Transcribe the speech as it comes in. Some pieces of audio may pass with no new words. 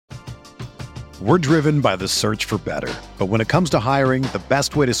We're driven by the search for better. But when it comes to hiring, the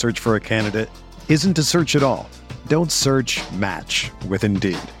best way to search for a candidate isn't to search at all. Don't search, match with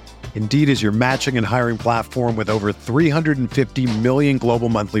Indeed. Indeed is your matching and hiring platform with over 350 million global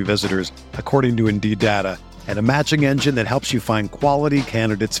monthly visitors, according to Indeed data, and a matching engine that helps you find quality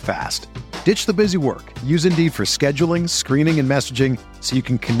candidates fast. Ditch the busy work. Use Indeed for scheduling, screening, and messaging so you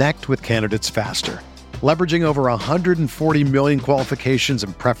can connect with candidates faster. Leveraging over 140 million qualifications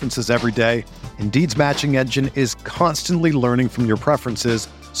and preferences every day, Indeed's matching engine is constantly learning from your preferences,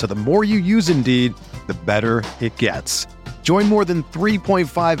 so the more you use Indeed, the better it gets. Join more than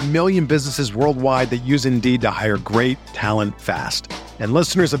 3.5 million businesses worldwide that use Indeed to hire great talent fast. And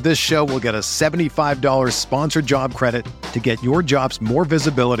listeners of this show will get a $75 sponsored job credit to get your jobs more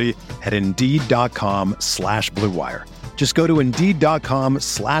visibility at Indeed.com/Blue Wire. Just go to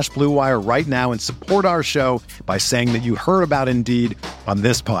Indeed.com/Blue Wire right now and support our show by saying that you heard about Indeed on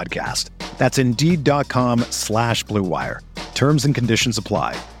this podcast. That's Indeed.com/Blue Wire. Terms and conditions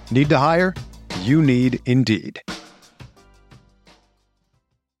apply. Need to hire? You need Indeed.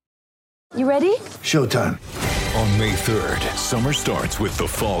 You ready? Showtime. On May 3rd, summer starts with The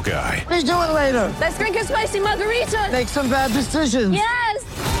Fall Guy. Let's do it later. Let's drink a spicy margarita. Make some bad decisions. Yes!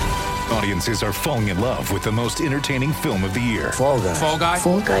 Audiences are falling in love with the most entertaining film of the year. Fall Guy. Fall Guy.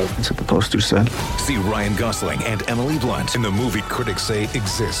 Fall Guy. That's what the poster said. See Ryan Gosling and Emily Blunt in the movie critics say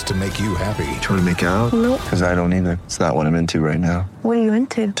exists to make you happy. Trying to make it out? Nope. Because I don't either. It's not what I'm into right now. What are you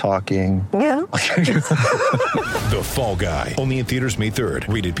into? Talking. Yeah. The Fall Guy. Only in theaters May 3rd.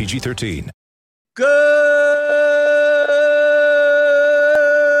 Rated PG-13. Good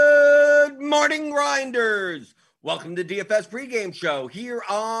morning, Grinders. Welcome to DFS pregame show here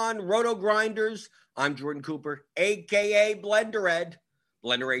on Roto Grinders. I'm Jordan Cooper, a.k.a. Blender Ed,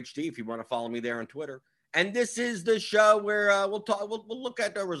 Blender HD, if you want to follow me there on Twitter. And this is the show where we'll look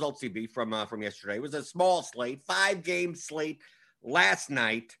at the results CB from yesterday. It was a small slate, 5-game slate last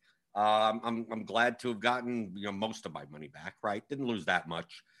night. I'm glad to have gotten most of my money back. Right, didn't lose that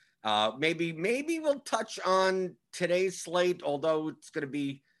much. Maybe we'll touch on today's slate, although it's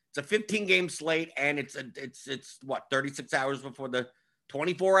a 15-game slate, and it's 36 hours before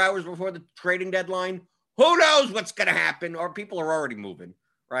 24 hours before the trading deadline. Who knows what's going to happen? Or people are already moving,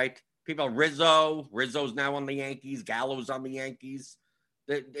 right? Rizzo's now on the Yankees, Gallo's on the Yankees.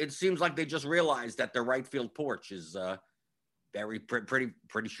 It seems like they just realized that their right field porch is pretty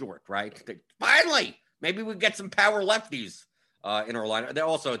short, right? Finally, maybe we get some power lefties in our lineup. There are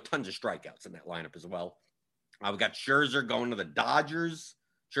also tons of strikeouts in that lineup as well. We got Scherzer going to the Dodgers.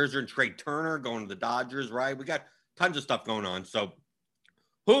 Scherzer and Trey Turner going to the Dodgers, right? We got tons of stuff going on. So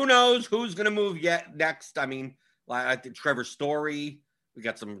who knows who's going to move next? I mean, I think Trevor Story. We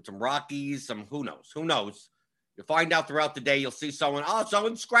got some Rockies, who knows? You'll find out throughout the day. You'll see someone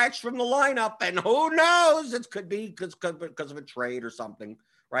scratched from the lineup, and who knows? It could be because of a trade or something,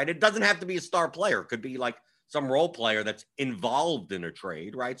 right? It doesn't have to be a star player. It could be like some role player that's involved in a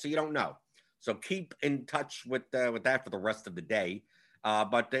trade, right? So you don't know. So keep in touch with that for the rest of the day.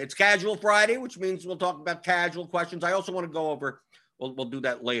 But it's Casual Friday, which means we'll talk about casual questions. I also want to go over, we'll do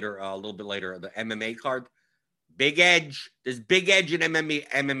that later, a little bit later, the MMA card. Big Edge. There's Big Edge in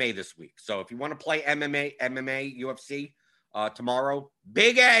MMA this week. So if you want to play MMA, UFC tomorrow,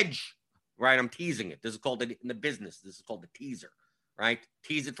 Big Edge, right? I'm teasing it. This is called, in the business, this is called the teaser, right?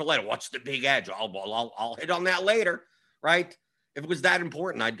 Tease it for later. What's the Big Edge? I'll hit on that later, right? If it was that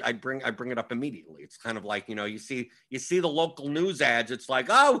important, I'd bring it up immediately. It's kind of like, you see the local news ads. It's like,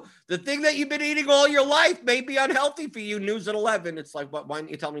 oh, the thing that you've been eating all your life may be unhealthy for you. News at 11. It's like, why don't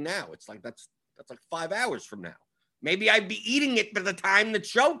you tell me now? It's like, that's like 5 hours from now. Maybe I'd be eating it by the time the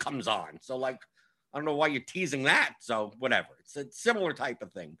show comes on. So like, I don't know why you're teasing that. So whatever. It's a similar type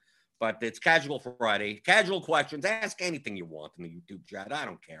of thing. But it's Casual Friday. Casual questions. Ask anything you want in the YouTube chat. I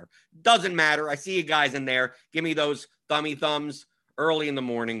don't care. Doesn't matter. I see you guys in there. Give me those thumbs early in the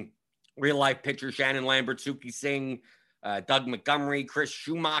morning. Real life pitcher Shannon Lambert, Suki Singh, Doug Montgomery, Chris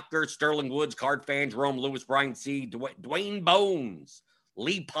Schumacher, Sterling Woods, card fan Jerome Lewis, Brian C., Dwayne Bones,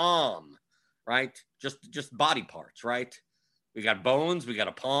 Lee Palm, right? Just body parts, right? We got Bones, we got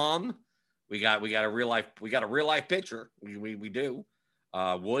a Palm, we got a real life pitcher. We do.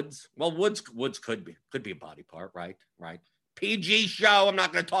 Woods. Well, Woods could be a body part, right? PG show. I'm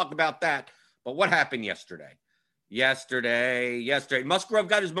not going to talk about that. But what happened yesterday? Yesterday, Musgrove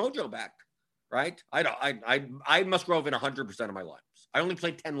got his mojo back, right? I Musgrove in 100% of my lineups. I only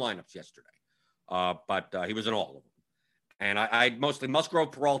played 10 lineups yesterday, but he was in all of them. And I mostly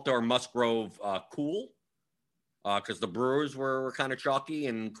Musgrove, Peralta, or Musgrove, Cool, because the Brewers were kind of chalky,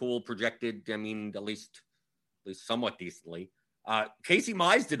 and Cool projected, at least somewhat decently. Casey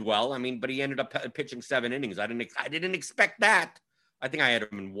Mize did well. I mean, but he ended up pitching 7 innings. I didn't expect that. I think I had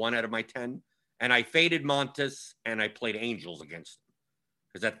him in 1 out of my 10. And I faded Montas, and I played Angels against him.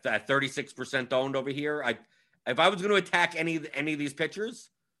 Because at 36% owned over here, if I was going to attack any of these pitchers,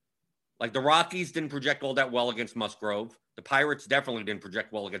 like the Rockies didn't project all that well against Musgrove. The Pirates definitely didn't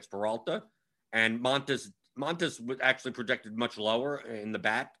project well against Peralta. And Montas was actually projected much lower in the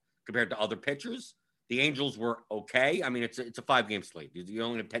bat compared to other pitchers. The Angels were okay. I mean, it's a 5-game slate. You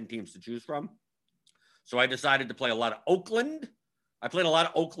only have 10 teams to choose from. So I decided to play a lot of Oakland. I played a lot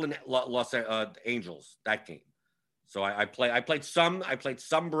of Oakland Los Angels that game. So I played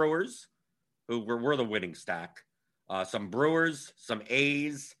some Brewers who were the winning stack. Some Brewers, some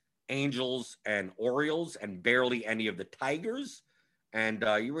A's, Angels, and Orioles, and barely any of the Tigers. And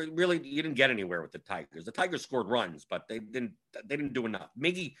you didn't get anywhere with the Tigers. The Tigers scored runs, but they didn't do enough.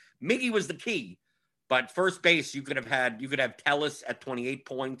 Miggy was the key. But first base, you could have Tellis at 28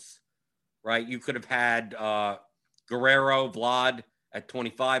 points, right? You could have had Guerrero, Vlad at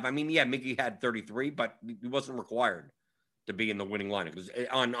 25. I mean, yeah, Miggy had 33, but he wasn't required to be in the winning lineup. Because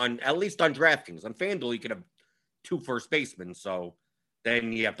on at least on DraftKings, on FanDuel, you could have 2 first basemen, so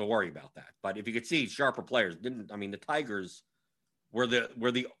then you have to worry about that. But if you could see sharper players, the Tigers were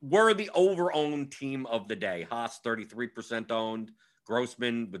the over-owned team of the day. Haas 33% owned.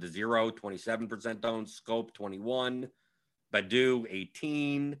 Grossman with a 0, 27% owned. Scope 21, Badu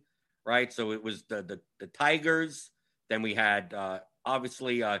 18, right? So it was the Tigers. Then we had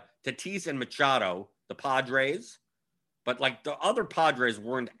obviously Tatis and Machado, the Padres, but like the other Padres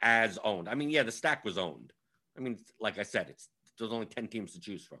weren't as owned. I mean, yeah, the stack was owned. I mean, like I said, there's only 10 teams to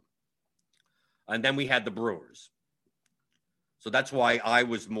choose from. And then we had the Brewers. So that's why I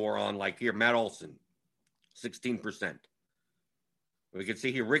was more on like here, Matt Olson, 16%. We can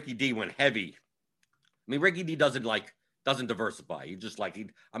see here, Ricky D went heavy. I mean, Ricky D doesn't diversify. He just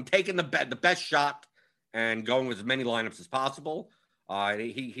I'm taking the best shot and going with as many lineups as possible.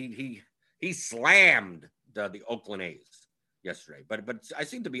 He slammed the Oakland A's yesterday, but I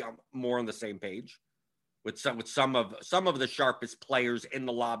seem to be more on the same page with some of the sharpest players in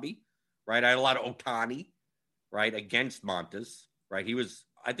the lobby, right? I had a lot of Ohtani, right, against Montas, right?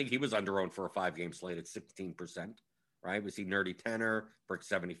 I think he was under-owned for a 5-game slate at 16%. Right, we see Nerdy Tenor, Brick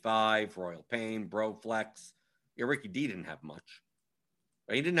 75, Royal Payne, Broflex. Yeah, Ricky D didn't have much.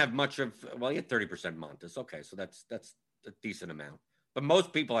 He didn't have much of. Well, he had 30% Montas. Okay, so that's a decent amount. But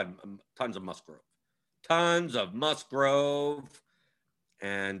most people had tons of Musgrove,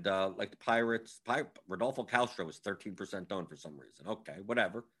 and like the Pirates, Rodolfo Castro was 13% owned for some reason. Okay,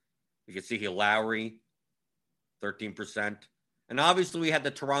 whatever. You can see here Lowry, 13%. And obviously, we had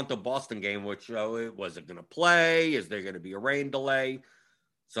the Toronto-Boston game, which it wasn't going to play. Is there going to be a rain delay?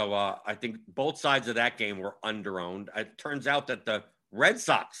 So I think both sides of that game were under-owned. It turns out that the Red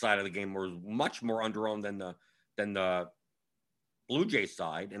Sox side of the game was much more under-owned than the Blue Jays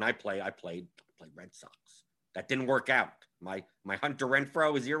side. And I played Red Sox. That didn't work out. My Hunter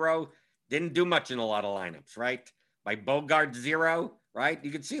Renfroe 0 didn't do much in a lot of lineups, right? My Bogart 0, right?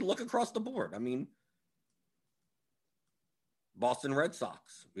 You can see, look across the board. I mean, Boston Red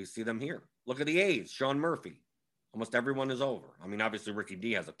Sox. We see them here. Look at the A's. Sean Murphy. Almost everyone is over. I mean, obviously, Ricky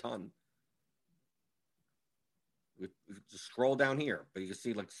D has a ton. We just scroll down here. But you can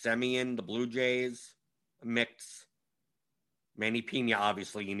see, like, Semien, the Blue Jays, a mix. Manny Pena,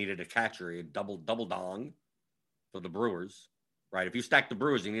 obviously, you needed a catcher. You had double dong for the Brewers. Right? If you stack the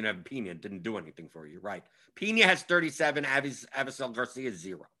Brewers, you need to have Pena. It didn't do anything for you. Right? Pena has 37. Avisel Garcia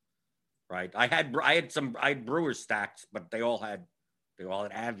 0. Right. I had Brewers stacks, but they all had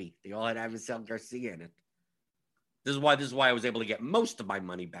Avi. They all had Avisel Garcia in it. This is why I was able to get most of my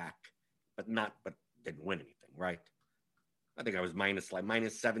money back, but didn't win anything, right? I think I was minus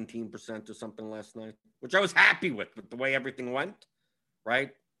 17% or something last night, which I was happy with the way everything went,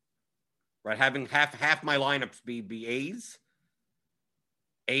 right? Right. Having half my lineups be A's,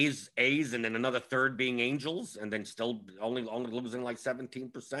 and then another third being Angels, and then still only losing like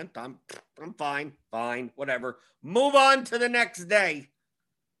 17%. I'm fine, whatever. Move on to the next day.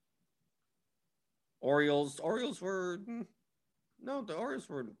 Orioles were the Orioles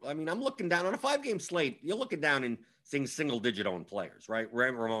were. I mean, I'm looking down on a 5-game slate. You're looking down and seeing single-digit owned players, right?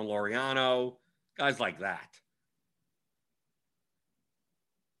 Ramon Laureano, guys like that.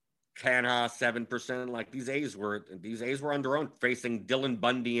 Canha 7%. Like these A's were under-owned, facing Dylan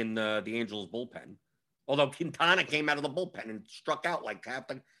Bundy in the Angels bullpen. Although Quintana came out of the bullpen and struck out like half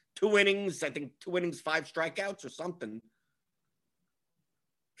the 2 innings. I think 2 innings, 5 strikeouts or something.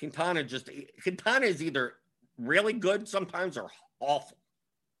 Quintana is either really good sometimes or awful.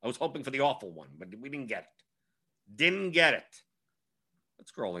 I was hoping for the awful one, but we didn't get it.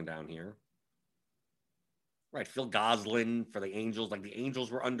 Let's scrolling down here. Right, Phil Goslin for the Angels. Like the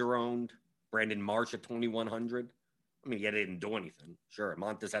Angels were underowned. Brandon Marsh at 2,100. I mean, yeah, they didn't do anything. Sure,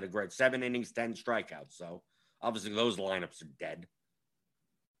 Montes had a great 7 innings, 10 strikeouts. So obviously those lineups are dead.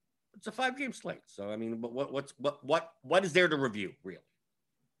 It's a 5-game slate. So I mean, but what is there to review, really?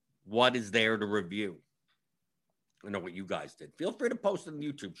 What is there to review? I know what you guys did. Feel free to post in the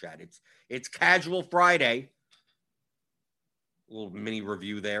YouTube chat. It's Casual Friday. A little mini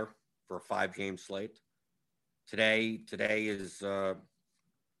review there for a 5-game slate. Today is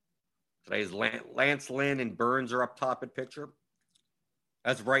Lance Lynn and Burns are up top at pitcher.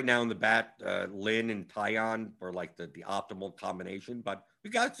 As of right now in the bat, Lynn and Tyon are like the optimal combination. But we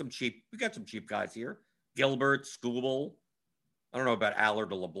got some cheap guys here. Gilbert, Skubal. I don't know about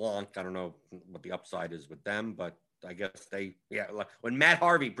Allard or LeBlanc. I don't know what the upside is with them, but I guess when Matt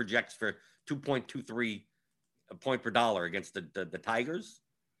Harvey projects for 2.23 a point per dollar against the Tigers,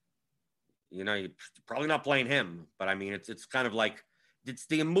 you know, you're probably not playing him. But I mean, it's kind of like it's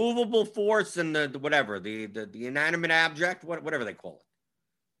the immovable force and the inanimate object, whatever they call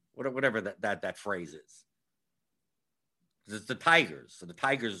it, whatever that phrase is. Because it's the Tigers, so the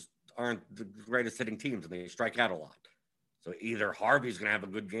Tigers aren't the greatest hitting teams, and they strike out a lot. So either Harvey's going to have a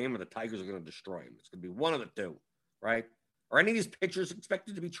good game or the Tigers are going to destroy him. It's going to be one of the two, right? Are any of these pitchers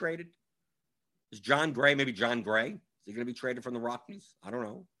expected to be traded? Is John Gray, is he going to be traded from the Rockies? I don't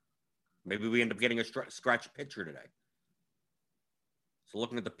know. Maybe we end up getting a scratch pitcher today. So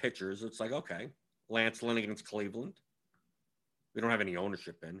looking at the pitchers, it's like, okay, Lance Lynn against Cleveland. We don't have any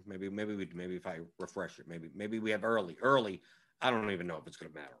ownership in. Maybe if I refresh it, maybe we have early. I don't even know if it's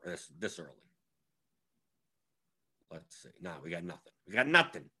going to matter this early. Let's see. No, we got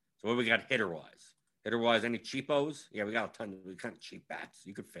nothing. So what we got hitter-wise? Hitter-wise, any cheapos? Yeah, we got a ton of kind of cheap bats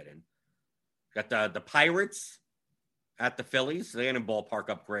you could fit in. Got the Pirates at the Phillies. They had a ballpark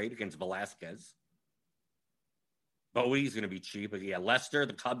upgrade against Velasquez. Bowie's going to be cheap. Yeah, Lester,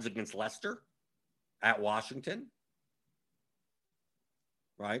 the Cubs against Lester at Washington.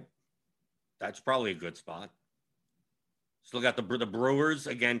 Right? That's probably a good spot. Still got the Brewers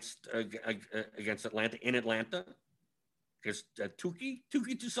against Atlanta in Atlanta. Because Touki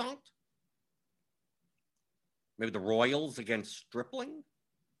Toussaint. Maybe the Royals against Stripling.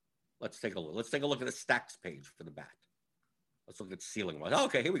 Let's take a look. Let's take a look at the stacks page for the bat. Let's look at ceiling wise.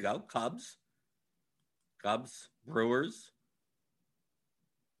 Okay, here we go. Cubs, Brewers,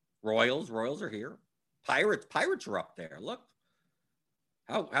 Royals are here. Pirates are up there. Look.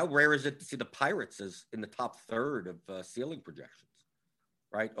 How rare is it to see the Pirates as in the top third of ceiling projections,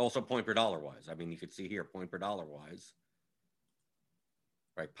 right? Also point per dollar wise. I mean, you could see here point per dollar wise.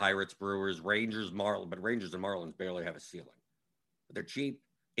 Right, Pirates, Brewers, Rangers, Marlins, but Rangers and Marlins barely have a ceiling. But they're cheap.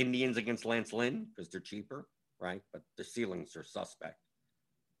 Indians against Lance Lynn because they're cheaper, right? But the ceilings are suspect.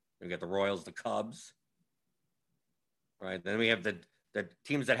 We got the Royals, the Cubs, right? Then we have the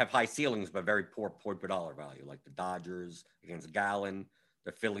teams that have high ceilings but very poor point per dollar value, like the Dodgers against Gallen,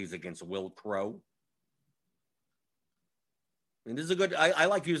 the Phillies against Will Crow. I mean, this is a good. I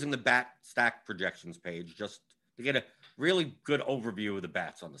like using the bat stack projections page just to get a really good overview of the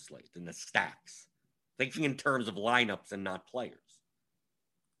bats on the slate and the stacks, thinking in terms of lineups and not players.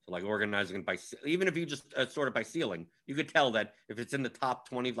 So like organizing it by, even if you just sort it by ceiling, you could tell that if it's in the top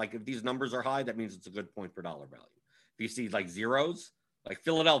 20, like if these numbers are high, that means it's a good point per dollar value. If you see like zeros, like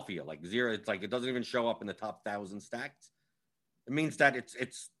Philadelphia, like zero, it's like it doesn't even show up in the top 1,000 stacks. It means that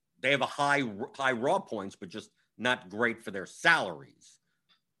it's they have a high raw points, but just not great for their salaries.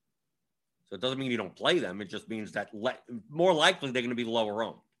 So it doesn't mean you don't play them. It just means that more likely they're going to be lower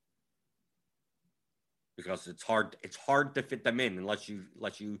owned because it's hard to fit them in unless you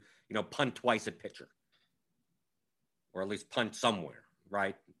punt twice at pitcher or at least punt somewhere,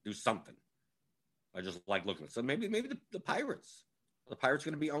 right? Do something. I just like looking. So maybe the Pirates. Are the Pirates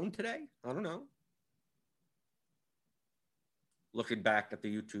going to be owned today? I don't know. Looking back at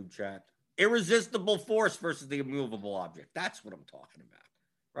the YouTube chat. Irresistible force versus the immovable object. That's what I'm talking about.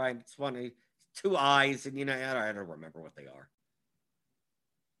 Right? It's funny. Two eyes, and I don't remember what they are.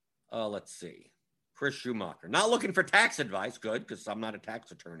 Let's see. Chris Schumacher. Not looking for tax advice. Good, because I'm not a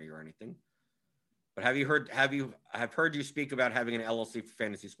tax attorney or anything. But I've heard you speak about having an LLC for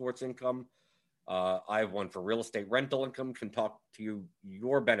fantasy sports income. I have one for real estate rental income. Can talk to you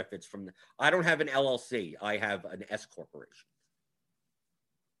your benefits from. I don't have an LLC. I have an S corporation.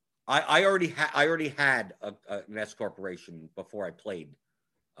 I already had an S corporation before I played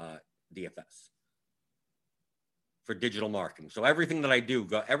DFS for digital marketing. So everything that I do,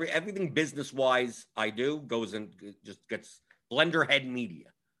 everything business wise I do goes in, just gets Blenderhead Media,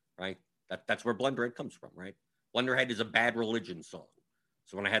 right? That's where Blenderhead comes from, right? Blenderhead is a Bad Religion song,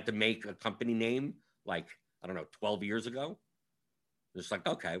 So when I had to make a company name, like, I don't know, 12 years ago, it's like,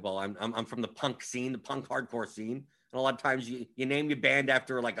 okay, well, I'm from the punk scene, the punk hardcore scene. And a lot of times you name your band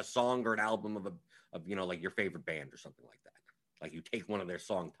after like a song or an album of like your favorite band or something like that. Like you take one of their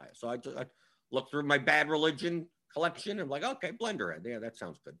song titles. So I look through my Bad Religion collection and I'm like, okay, Blenderhead. Yeah, that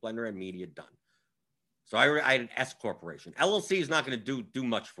sounds good. Blenderhead Media, done. So I had an S corporation. LLC is not going to do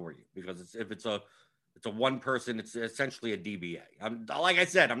much for you because if it's a one person, it's essentially a DBA. Like I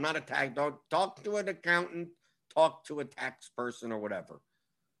said, I'm not a tax. Don't talk to an accountant, talk to a tax person or whatever.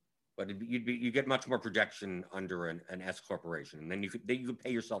 But you get much more projection under an S corporation, and then you could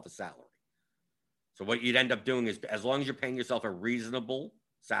pay yourself a salary. So what you'd end up doing is, as long as you're paying yourself a reasonable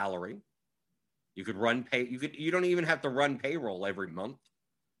salary, you could run pay. You don't even have to run payroll every month.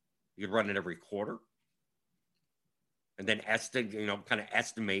 You could run it every quarter, and then kind of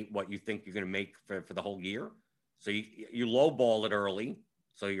estimate what you think you're going to make for the whole year. So you lowball it early.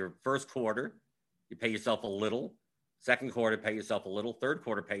 So your first quarter, you pay yourself a little. Second quarter, pay yourself a little. Third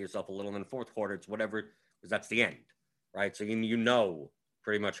quarter, pay yourself a little. And then fourth quarter, it's whatever, because that's the end, right? So you know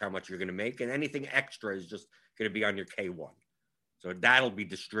pretty much how much you're going to make. And anything extra is just going to be on your K1. So that'll be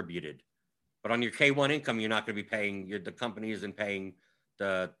distributed. But on your K1 income, you're not going to be paying, the company isn't paying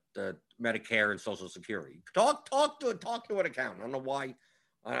the Medicare and Social Security. Talk to an accountant. I don't know why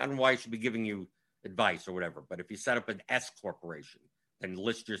I should be giving you advice or whatever. But if you set up an S corporation, then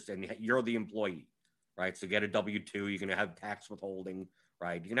and you're the employee. Right, so get a W-2. You're going to have tax withholding.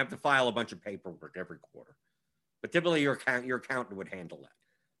 Right, you're going to have to file a bunch of paperwork every quarter. But typically, your accountant would handle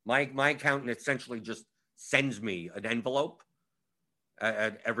that. My accountant essentially just sends me an envelope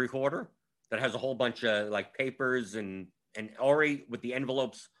every quarter that has a whole bunch of like papers and already with the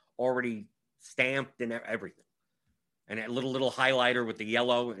envelopes already stamped and everything, and a little highlighter with the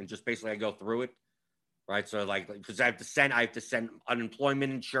yellow, and just basically I go through it. Right, so like because I have to send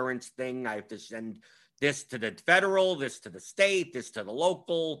unemployment insurance thing. I have to send this to the federal, this to the state, this to the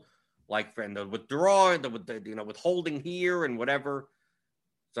local, like for the withdrawal, the withholding here and whatever.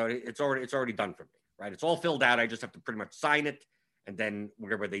 So it's already done for me, right? It's all filled out. I just have to pretty much sign it, and then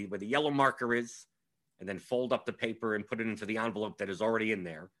where the yellow marker is, and then fold up the paper and put it into the envelope that is already in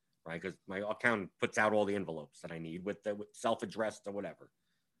there, right? Because my accountant puts out all the envelopes that I need with self-addressed or whatever.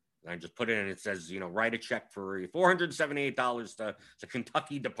 And I just put it in, it says, write a check for $478 to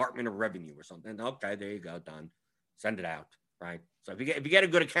Kentucky Department of Revenue or something. Okay, there you go, done. Send it out, right? So if you get a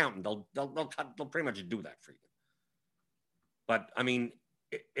good accountant, they'll pretty much do that for you. But I mean,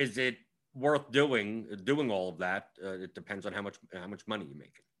 is it worth doing all of that? It depends on how much money you're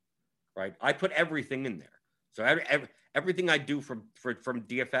making, right? I put everything in there, so everything I do from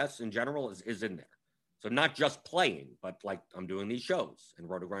DFS in general is in there. So not just playing, but like I'm doing these shows and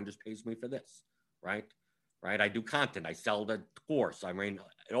RotoGrinders pays me for this, right? Right. I do content. I sell the course. I mean,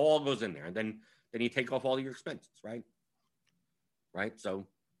 it all goes in there. And then you take off all your expenses, right? Right. So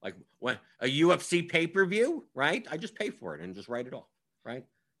like when a UFC pay-per-view, right? I just pay for it and just write it off, right?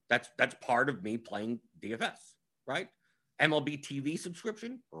 That's part of me playing DFS, right? MLB TV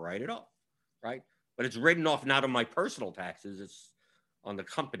subscription, write it off, right? But it's written off not on my personal taxes, it's on the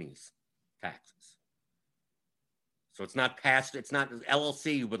company's taxes. So it's not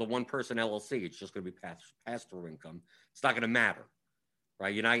LLC with a one-person LLC. It's just going to be pass-through income. It's not going to matter,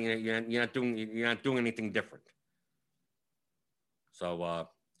 right? You're not doing anything different. So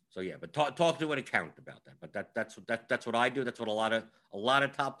yeah. But talk to an accountant about that. But that's what I do. That's what a lot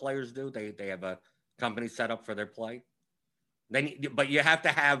of top players do. They have a company set up for their play. But you have to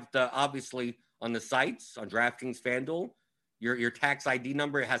have obviously on the sites on DraftKings, FanDuel, your tax ID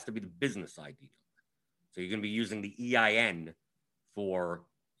number. It has to be the business ID number. So you're going to be using the EIN for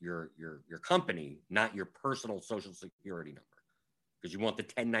your company, not your personal social security number, because you want the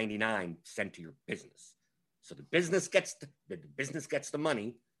 1099 sent to your business. So the business gets the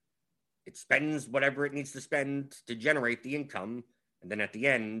money. It spends whatever it needs to spend to generate the income, and then at the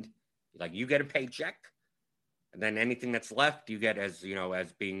end, like you get a paycheck, and then anything that's left you get as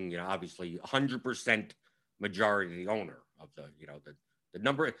being obviously 100% majority owner of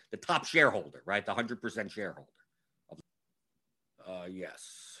the top shareholder, right? The 100% shareholder.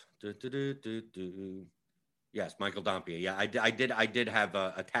 Yes. Yes, Michael Dompia. Yeah, I did have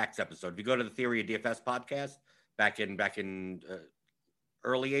a tax episode. If you go to the Theory of DFS podcast back in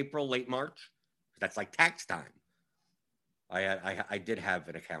early April, late March, that's like tax time. I did have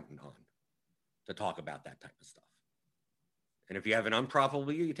an accountant on to talk about that type of stuff. And if you have an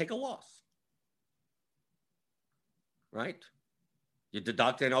unprofitable year, you take a loss, right? You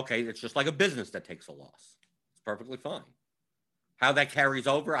deduct it. Okay, it's just like a business that takes a loss. It's perfectly fine. How that carries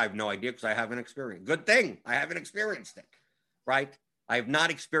over, I have no idea because I haven't experienced. Good thing I haven't experienced it, right? I have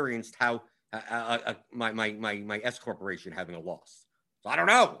not experienced how my S corporation having a loss. So I don't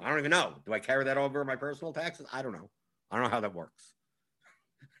know. I don't even know. Do I carry that over my personal taxes? I don't know. I don't know how that works.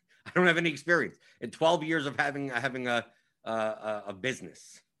 I don't have any experience in 12 years of having a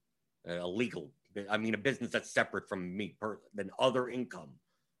business, a business that's separate from me than other income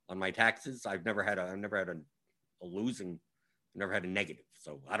on my taxes. I've never had a losing, never had a negative.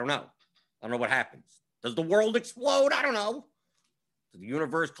 So I don't know. I don't know what happens. Does the world explode? I don't know. Does the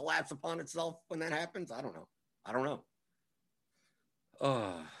universe collapse upon itself when that happens? I don't know. I don't know.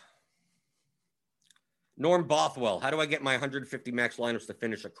 Norm Bothwell, how do I get my 150 max lineups to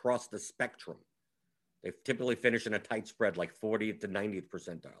finish across the spectrum? They typically finish in a tight spread, like 40th to 90th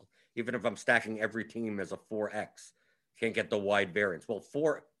percentile. Even if I'm stacking every team as a 4X, can't get the wide variance. Well,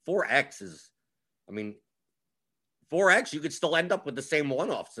 4X is, 4X, you could still end up with the same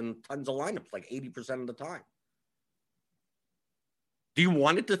one-offs and tons of lineups, like 80% of the time. Do you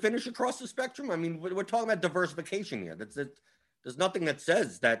want it to finish across the spectrum? We're talking about diversification here. There's nothing that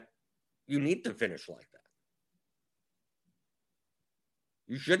says that you need to finish like that.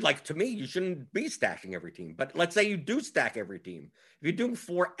 You should, you shouldn't be stacking every team. But let's say you do stack every team. If you're doing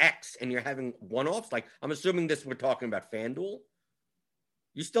 4X and you're having one-offs, I'm assuming we're talking about FanDuel,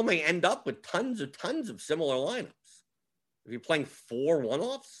 you still may end up with tons of similar lineups. If you're playing 4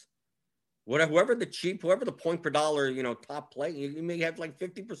 one-offs, whoever the point per dollar, top play, you may have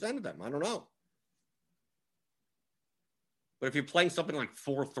 50% of them. I don't know. But if you're playing something like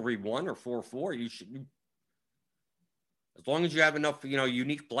 4-3-1 or 4-4, you should, as long as you have enough,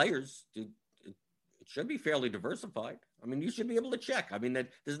 unique players, it should be fairly diversified. You should be able to check.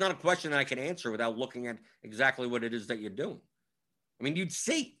 There's not a question that I can answer without looking at exactly what it is that you're doing. You'd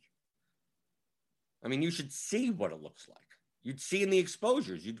see. You should see what it looks like. You'd see in the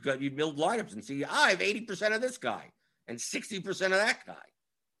exposures. You'd build lineups and see, I have 80% of this guy and 60% of that guy.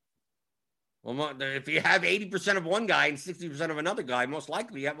 Well, if you have 80% of one guy and 60% of another guy, most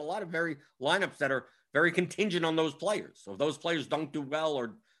likely you have a lot of lineups that are very contingent on those players. So if those players don't do well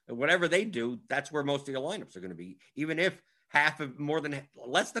or whatever they do, that's where most of your lineups are going to be. Even if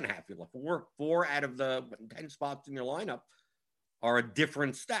less than half, four out of the 10 spots in your lineup are a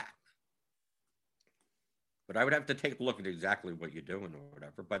different stack. But I would have to take a look at exactly what you're doing or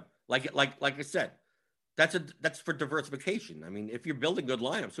whatever. But like I said, that's for diversification. If you're building good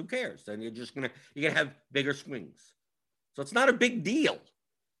lineups, who cares? Then you're gonna have bigger swings. So it's not a big deal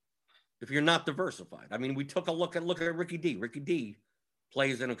if you're not diversified. We took a look at Ricky D. Ricky D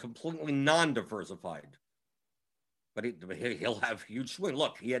plays in a completely non-diversified, but he'll have huge swing.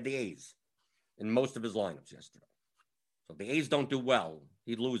 Look, he had the A's in most of his lineups yesterday. So if the A's don't do well,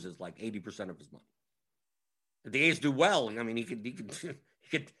 he loses 80% of his money. If the A's do well, he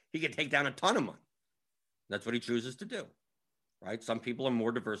could take down a ton of money. That's what he chooses to do, right? Some people are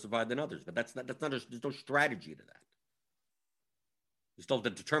more diversified than others, but there's no strategy to that. You still have to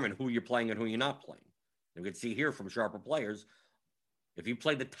determine who you're playing and who you're not playing. You can see here from sharper players, if you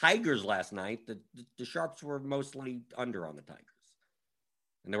played the Tigers last night, the Sharps were mostly under on the Tigers,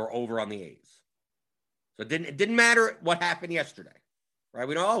 and they were over on the A's. So it didn't matter what happened yesterday, right?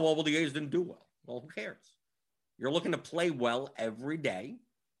 We know, the A's didn't do well. Well, who cares? You're looking to play well every day.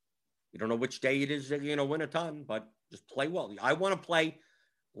 You don't know which day it is that you're going to win a ton, but just play well. I want to play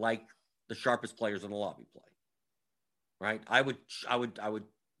like the sharpest players in the lobby play, right? I would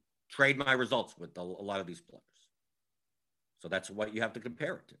trade my results with a lot of these players. So that's what you have to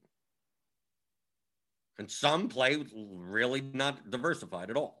compare it to. And some play really not diversified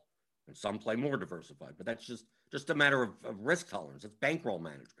at all, and some play more diversified. But that's just a matter of risk tolerance. It's bankroll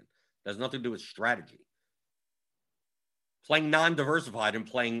management. It has nothing to do with strategy. Playing non-diversified and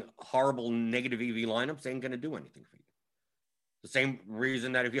playing horrible negative EV lineups ain't going to do anything for you. The same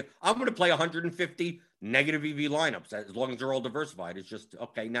reason that I'm going to play 150 negative EV lineups as long as they're all diversified. It's just,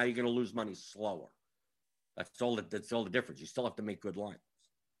 okay, now you're going to lose money slower. That's all the difference. You still have to make good lineups.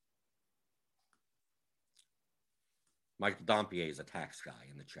 Michael Dompier is a tax guy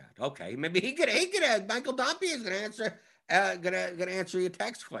in the chat. Okay, maybe he could Michael Dompier is going to answer your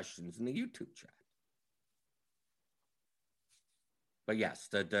tax questions in the YouTube chat. But yes,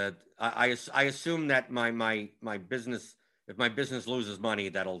 I assume that my business, if my business loses money,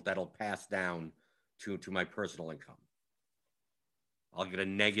 that'll pass down to my personal income. I'll get a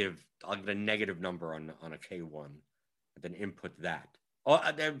negative number on a K1, and then input that. Oh,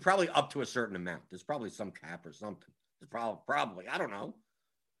 they're probably up to a certain amount. There's probably some cap or something. There's probably I don't know.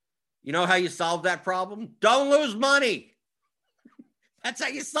 You know how you solve that problem? Don't lose money. That's how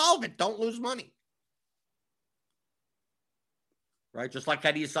you solve it. Don't lose money. Right? Just like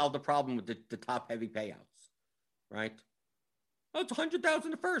how do you solve the problem with the top heavy payouts, right? Oh, it's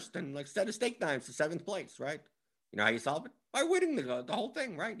 100,000 to first, and like set of stake knives to seventh place, right? You know how you solve it? By winning the whole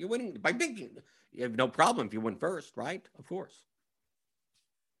thing, right? You're winning by thinking. You have no problem if you win first, right? Of course.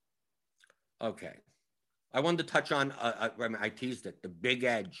 Okay. I wanted to touch on, I teased it, the big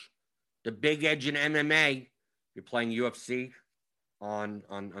edge. The big edge in MMA. You're playing UFC on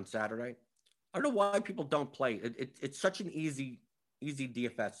Saturday. I don't know why people don't play. It's such an easy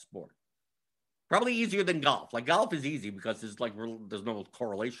DFS sport. Probably easier than golf. Like golf is easy because there's no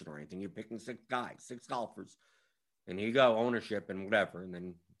correlation or anything. You're picking six golfers, and here you go, ownership and whatever, and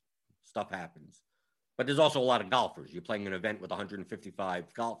then stuff happens. But there's also a lot of golfers. You're playing an event with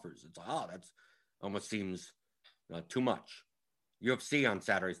 155 golfers. It's like, that's almost seems too much. UFC on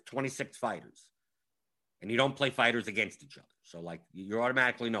Saturday is 26 fighters, and you don't play fighters against each other. So like you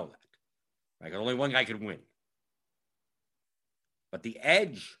automatically know that. Like only one guy could win. But the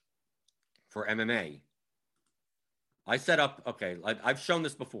edge for MMA, I set up, okay, I've shown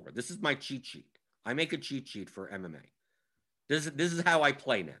this before. This is my cheat sheet. I make a cheat sheet for MMA. This is how I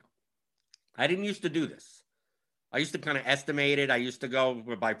play now. I didn't used to do this. I used to kind of estimate it. I used to go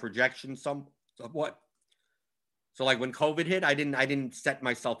by projection somewhat. So like when COVID hit, I didn't set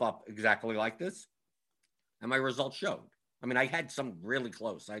myself up exactly like this. And my results showed. I mean, I had some really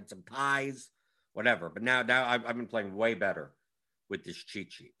close. I had some ties, whatever. But now I've been playing way better with this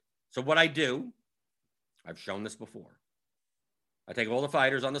cheat sheet. So what I do, I've shown this before. I take all the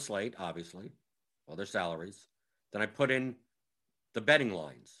fighters on the slate, obviously, all their salaries. Then I put in the betting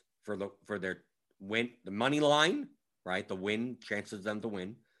lines for their win, the money line, right? The win, chances of them to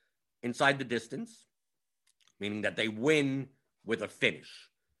win, inside the distance, meaning that they win with a finish,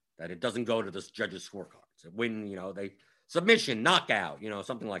 that it doesn't go to the judges' scorecards. It win, they submission, knockout,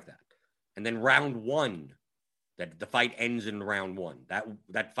 something like that. And then round one, that the fight ends in round one.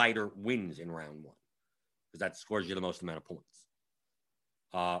 That fighter wins in round one because that scores you the most amount of points.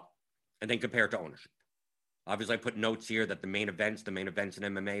 And then compare it to ownership. Obviously, I put notes here that the main events in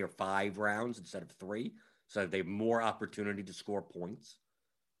MMA are 5 rounds instead of 3, so that they have more opportunity to score points.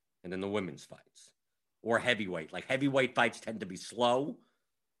 And then the women's fights or heavyweight. Like heavyweight fights tend to be slow,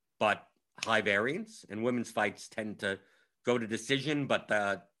 but high variance, and women's fights tend to go to decision, but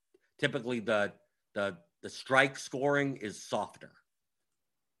typically the strike scoring is softer.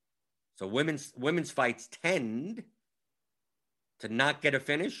 So women's fights tend to not get a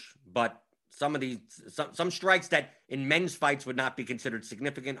finish, but some strikes that in men's fights would not be considered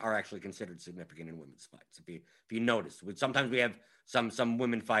significant are actually considered significant in women's fights. If you notice, sometimes we have some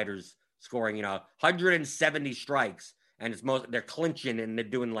women fighters scoring 170 strikes, and they're clinching and they're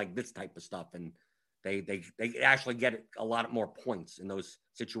doing like this type of stuff, and they actually get a lot more points in those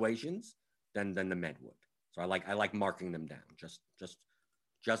situations than the men would. So I like marking them down just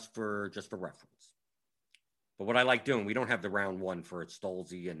for reference. But what I like doing, we don't have the round one for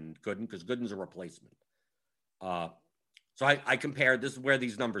Stolze and Gooden because Gooden's a replacement. So I compare. This is where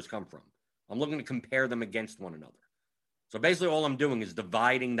these numbers come from. I'm looking to compare them against one another. So basically, all I'm doing is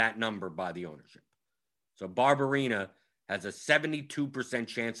dividing that number by the ownership. So Barberena has a 72%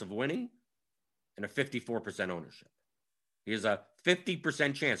 chance of winning and a 54% ownership. He has a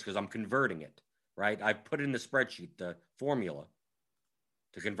 50% chance because I'm converting it, right? I put in the spreadsheet the formula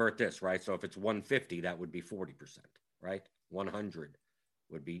to convert this, right? So if it's 150, that would be 40%, right? 100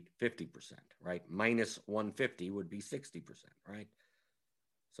 would be 50%, right? Minus 150 would be 60%, right?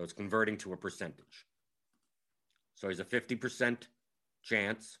 So it's converting to a percentage. So he's a 50%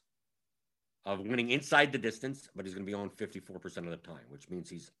 chance of winning inside the distance, but he's going to be on 54% of the time, which means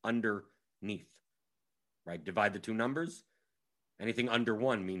he's underneath, right? Divide the two numbers. Anything under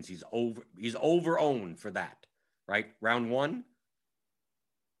 1 means he's over-owned for that, right? Round 1,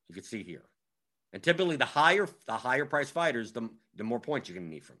 you can see here. And typically the higher price fighters, the more points you're going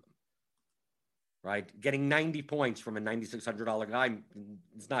to need from them, right? Getting 90 points from a $9,600 guy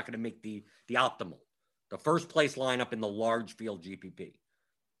is not going to make the optimal. The first place lineup in the large field GPP.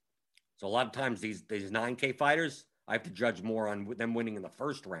 So a lot of times these 9K fighters, I have to judge more on them winning in the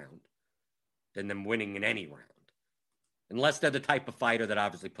first round than them winning in any round. Unless they're the type of fighter that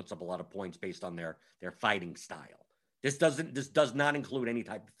obviously puts up a lot of points based on their fighting style. This does not include any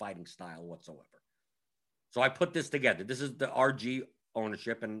type of fighting style whatsoever. So I put this together. This is the RG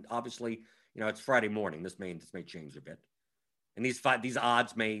ownership, and obviously, it's Friday morning. This may change a bit. And these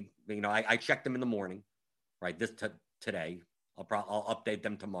odds may, I check them in the morning, right? Today. I'll update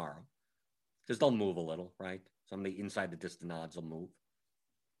them tomorrow because they'll move a little, right? Some of the inside the distant odds will move.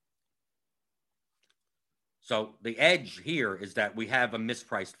 So the edge here is that we have a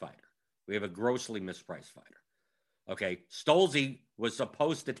mispriced fighter. We have a grossly mispriced fighter. Okay, Stolze was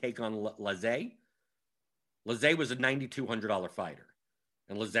supposed to take on Lazzez, Lazzez was a $9,200 fighter,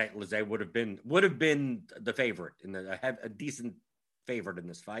 and Lazzez would have been the favorite a decent favorite in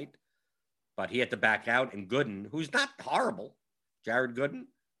this fight, but he had to back out. And Gooden, who's not horrible, Jared Gooden,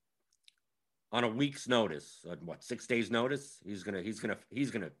 on a week's notice, 6 days notice, he's gonna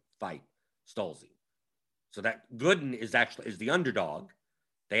fight Stolze. So that Gooden is the underdog.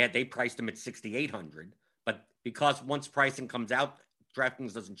 They priced him at 6,800, but because once pricing comes out,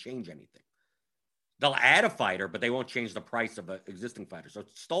 DraftKings doesn't change anything. They'll add a fighter, but they won't change the price of an existing fighter. So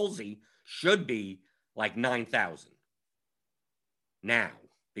Stolze should be like 9,000 now,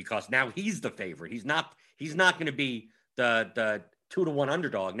 because now he's the favorite. He's not going to be the 2-1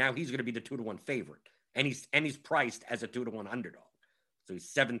 underdog. Now he's going to be the 2-1 favorite, and he's priced as a 2-1 underdog. So he's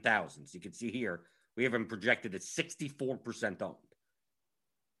 7,000. So you can see here we have him projected at 64% owned.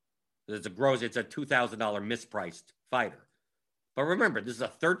 It's a $2,000 mispriced fighter. But remember, this is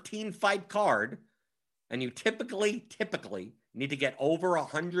a 13-fight card. And you typically need to get over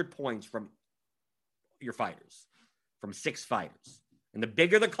 100 points from your fighters, from 6 fighters. And the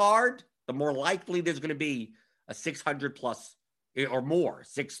bigger the card, the more likely there's going to be a 600 plus or more,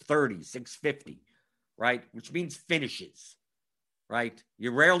 630, 650, right? Which means finishes, right?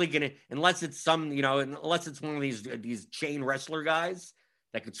 You're rarely going to, unless it's unless it's one of these chain wrestler guys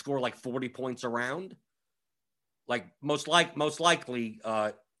that could score like 40 points around. Like most likely,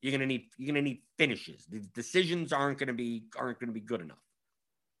 you're gonna need finishes. The decisions aren't gonna be good enough.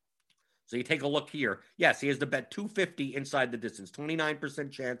 So you take a look here. Yes, he has the bet 250 inside the distance,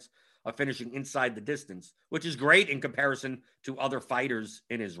 29% chance of finishing inside the distance, which is great in comparison to other fighters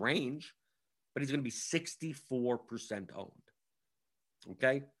in his range. But he's gonna be 64% owned.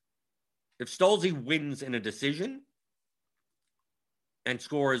 Okay, if Stolze wins in a decision and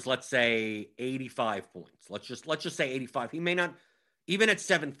scores, let's say 85 points, let's just say 85. He may not. Even at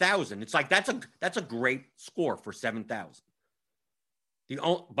 7,000, it's like that's a great score for 7,000.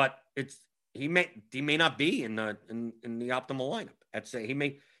 But he may not be in the optimal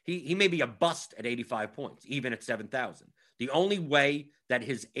lineup. He may be a bust at 85 points, even at 7,000. The only way that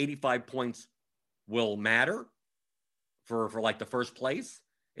his 85 points will matter for like the first place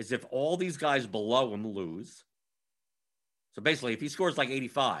is if all these guys below him lose. So basically, if he scores like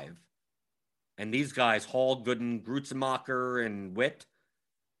 85. And these guys, Hall, Gooden, Grutzenmacher, and Witt,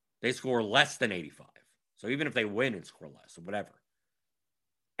 they score less than 85. So even if they win and score less or whatever.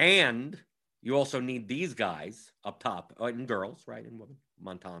 And you also need these guys up top, and girls, right, and women,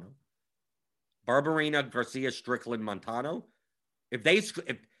 Montano. Barberina, Garcia, Strickland, Montano. If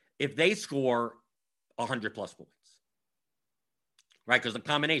they score 100 plus points, right, because the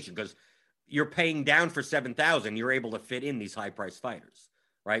combination, because you're paying down for 7,000, you're able to fit in these high-priced fighters.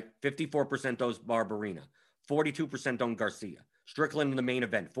 Right? 54% owns Barberina, 42% own Garcia. Strickland in the main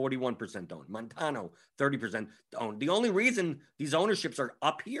event, 41% owned. Montano, 30% owned. The only reason these ownerships are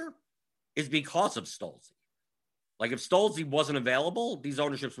up here is because of Stolze. Like if Stolze wasn't available, these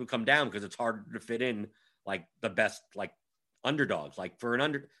ownerships would come down because it's harder to fit in like the best like underdogs. Like for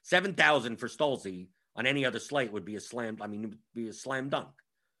 7,000 for Stolze on any other slate would be a slam dunk.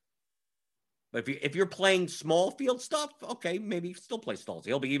 But if you're playing small field stuff, okay, maybe still play Stolze.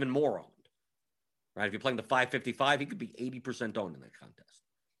 He'll be even more owned. Right? If you're playing the 555, he could be 80% owned in that contest.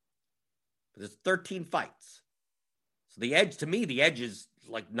 But there's 13 fights. So the edge is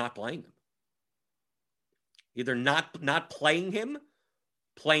like not playing him. Either not playing him,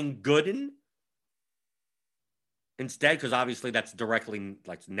 playing Gooden instead, because obviously that's directly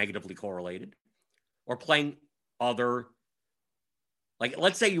like negatively correlated, or playing other, like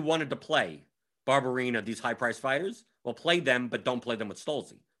let's say you wanted to play Barberina, these high-priced fighters, well, play them, but don't play them with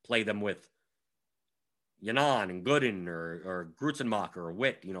Stolze. Play them with Yanan and Gooden or Grutzenmacher or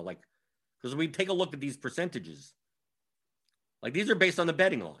Witt, because we take a look at these percentages. Like these are based on the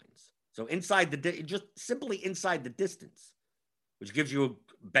betting lines. So just simply inside the distance, which gives you a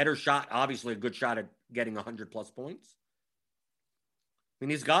better shot, obviously a good shot at getting 100 plus points. I mean,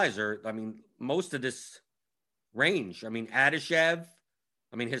 these guys most of this range, Adeshev,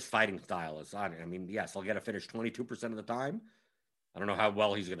 his fighting style is on it. Yes, he'll get a finish 22% of the time. I don't know how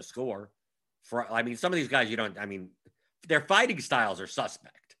well he's going to score. Some of these guys, their fighting styles are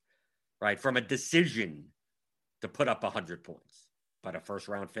suspect, right? From a decision to put up 100 points, but a first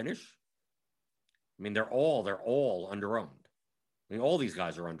round finish. They're all under-owned. All these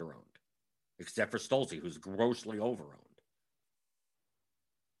guys are under-owned, except for Stolze, who's grossly over-owned.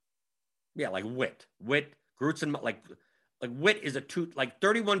 Yeah, like Witt, Grutzen, like Witt is a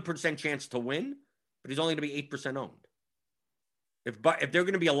 31% chance to win, but he's only going to be 8% owned. If there are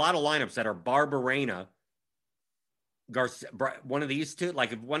going to be a lot of lineups that are Barberena, Garcia, one of these two,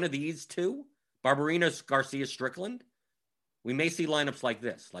 like if one of these two Barberina, Garcia, Strickland. We may see lineups like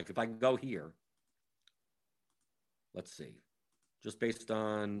this. Like if I go here, let's see, just based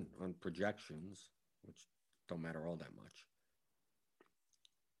on projections, which don't matter all that much.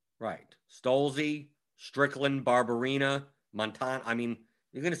 Right. Stolze, Strickland, Barberina, Montana. I mean,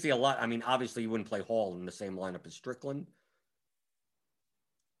 you're going to see a lot. I mean, obviously, you wouldn't play Hall in the same lineup as Strickland.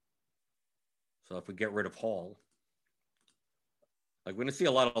 So if we get rid of Hall, like we're going to see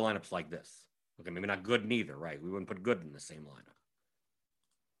a lot of lineups like this. Okay, maybe not Good neither, right? We wouldn't put Good in the same lineup.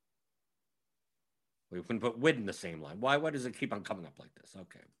 We wouldn't put Witt in the same line. Why does it keep on coming up like this?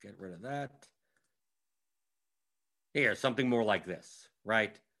 Okay, get rid of that. Here, something more like this,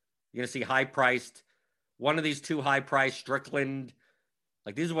 right? You're going to see high-priced. One of these two high-priced, Strickland.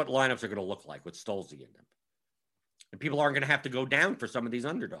 Like, these are what lineups are going to look like with Stolze in them. And people aren't going to have to go down for some of these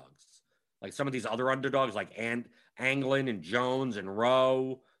underdogs. Like some of these other underdogs, like Anglin and Jones and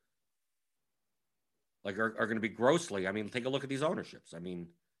Rowe, like are going to be grossly. I mean, take a look at these ownerships. I mean,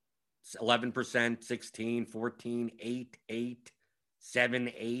 11%, 16, 14, 8, 8,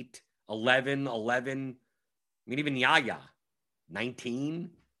 7, 8, 11, 11. I mean, even Yaya, 19.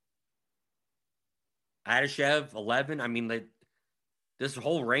 Adashev, 11. I mean, this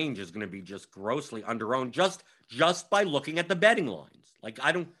whole range is going to be just grossly underowned just by looking at the betting lines. Like,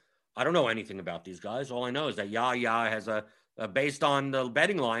 I don't know anything about these guys. All I know is that Yaya has based on the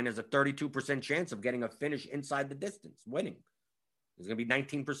betting line, has a 32% chance of getting a finish inside the distance, winning. He's going to be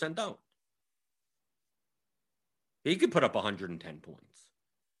 19% owned. He could put up 110 points.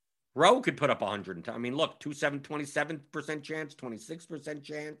 Rowe could put up 110. I mean, look, 27% chance, 26%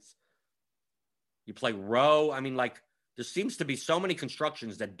 chance. You play Rowe. I mean, like, there seems to be so many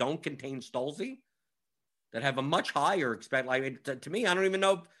constructions that don't contain Stolze that have a much higher expect. Like, to me, I don't even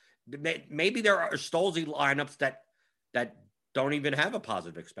know. Maybe there are Stolze lineups that don't even have a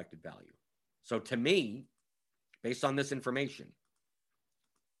positive expected value. So to me, based on this information,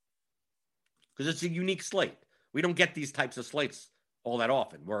 because it's a unique slate, we don't get these types of slates all that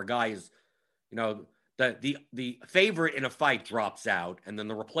often, where a guy is, the favorite in a fight drops out, and then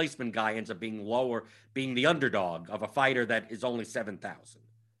the replacement guy ends up being lower, being the underdog of a fighter that is only 7,000.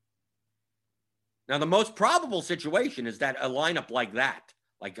 Now, the most probable situation is that a lineup like that,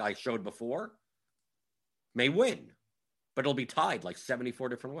 like I showed before, may win, but it'll be tied like 74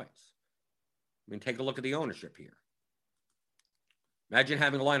 different ways. I mean, take a look at the ownership here. Imagine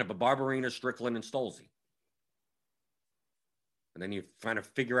having a lineup of Barberina, Strickland, and Stolze. And then you kind of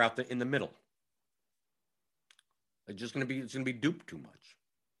figure out in the middle. It's going to be duped too much.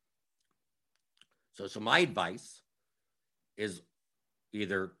 So my advice is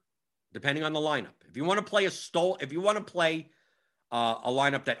either, depending on the lineup, if you want to play if you want to play a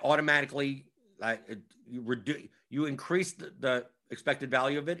lineup that automatically you increase the expected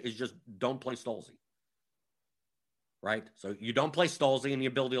value of it, is just don't play Stolze. Right? So you don't play Stolze and you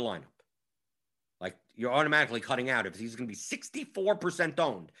build your lineup. Like, you're automatically cutting out if he's going to be 64%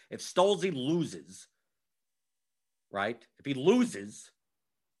 owned. If Stolze loses, right? If he loses,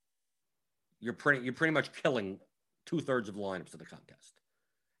 you're pretty much killing 2/3 of the lineups of the contest.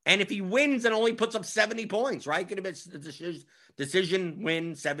 And if he wins and only puts up 70 points, right? Could have been decision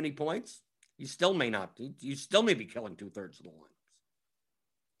win 70 points. You still may be killing 2/3 of the lineups.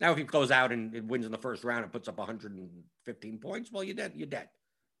 Now, if he goes out and it wins in the first round and puts up 115 points, well, you're dead. You're dead.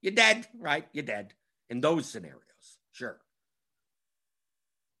 You're dead, right? You're dead in those scenarios. Sure.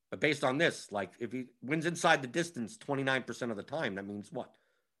 But based on this, like, if he wins inside the distance 29% of the time, that means what?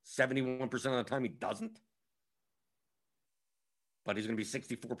 71% of the time he doesn't? But he's going to be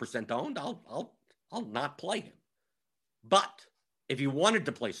 64% owned. I'll not play him. But if you wanted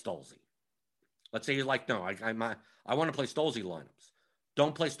to play Stolze, let's say you're like, no, I want to play Stolze lineups.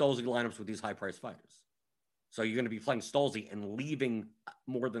 Don't play Stolze lineups with these high-priced fighters. So you're going to be playing Stolze and leaving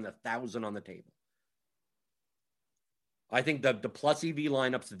more than 1,000 on the table. I think the plus EV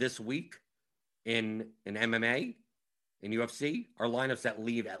lineups this week in MMA, in UFC, are lineups that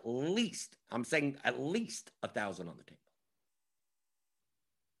leave at least 1,000 on the table.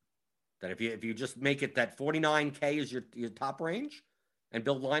 That if you just make it that 49K is your top range and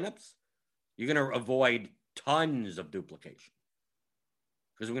build lineups, you're going to avoid tons of duplication.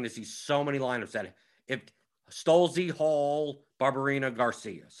 Because we're going to see so many lineups that if Stolze, Hall, Barberina,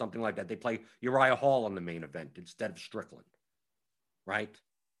 Garcia, something like that, they play Uriah Hall in the main event instead of Strickland, right?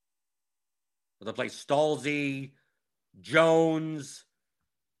 Or they'll play Stolze, Jones,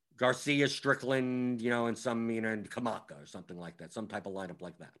 Garcia, Strickland, and some, and Kamaka or something like that, some type of lineup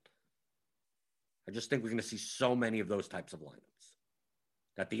like that. I just think we're going to see so many of those types of lineups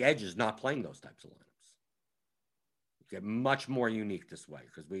that the edge is not playing those types of lineups. get much more unique this way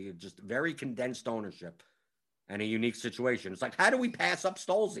because we just very condensed ownership and a unique situation. It's like, how do we pass up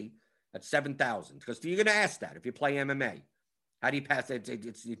Stolze at 7,000? Because you're going to ask that if you play MMA. How do you pass it?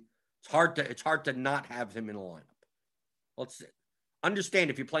 It's hard to not have him in the lineup. Let's understand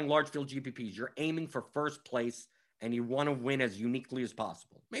if you're playing large field GPPs, you're aiming for first place and you want to win as uniquely as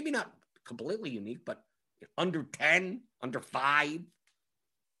possible. Maybe not completely unique, but under 10, under 5.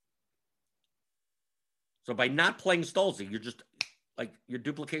 So by not playing Stolze, you're just like your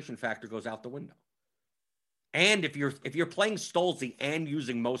duplication factor goes out the window. And if you're playing Stolze and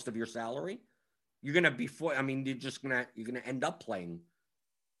using most of your salary, you're gonna be you're gonna end up playing.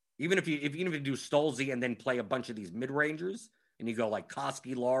 Even if you do Stolze and then play a bunch of these mid-rangers and you go like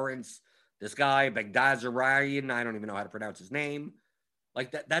Koski, Lawrence, this guy, Bagdazarian, I don't even know how to pronounce his name.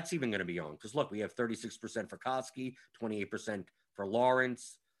 Like that's even going to be on. Because look, we have 36% for Koski, 28% for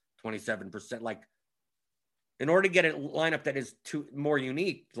Lawrence, 27%. Like, in order to get a lineup that is more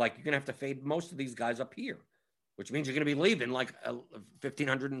unique, like you're going to have to fade most of these guys up here, which means you're going to be leaving like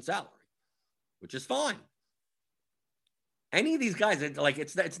 $1,500 in salary, which is fine. Any of these guys,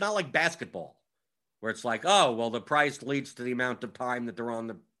 it's not like basketball, where it's like, oh, well, the price leads to the amount of time that they're on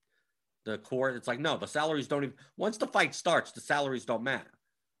the court. It's like, no, the salaries don't even, once the fight starts, the salaries don't matter.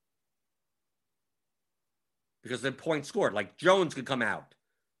 Because the points scored, like Jones could come out,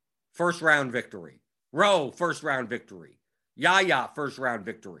 first round victory. Rowe, first round victory. Yaya, first round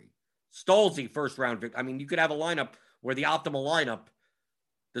victory. Stolze, first round victory. I mean, you could have a lineup where the optimal lineup,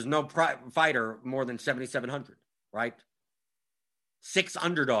 there's no fighter more than 7,700, right? 6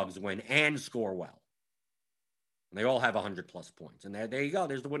 underdogs win and score well. And they all have 100 plus points. And there you go.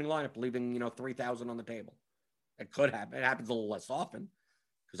 There's the winning lineup, leaving, 3,000 on the table. It could happen. It happens a little less often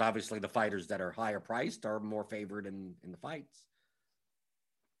because obviously the fighters that are higher priced are more favored in the fights.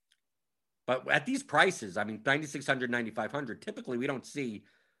 But at these prices, I mean, 9,600, 9,500, typically we don't see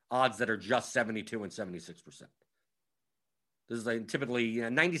odds that are just 72 and 76%. This is like typically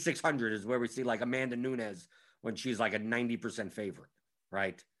 9,600 is where we see like Amanda Nunes when she's like a 90% favorite,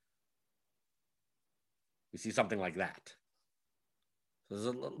 right? We see something like that. So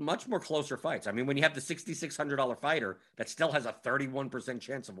there's much more closer fights. I mean, when you have the $6,600 fighter that still has a 31%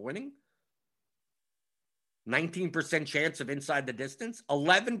 chance of winning, 19% chance of inside the distance,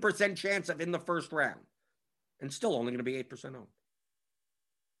 11% chance of in the first round, and still only going to be 8% owned.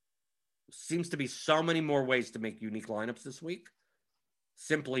 Seems to be so many more ways to make unique lineups this week,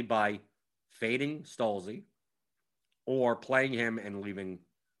 simply by fading Stolze or playing him and leaving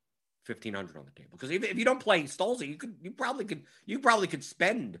 $1,500 on the table. Because if you don't play Stolze, you probably could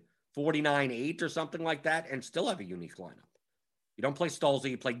spend 49.8 or something like that and still have a unique lineup. You don't play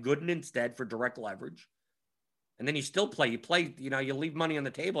Stolze, you play Gooden instead for direct leverage. And then you leave money on the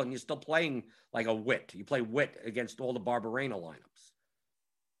table and you're still playing like a Witt. You play Witt against all the Barberena lineups,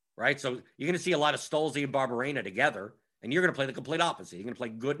 right? So you're going to see a lot of Stolze and Barberena together, and you're going to play the complete opposite. You're going to play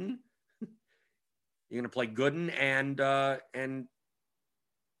Gooden. You're going to play Gooden and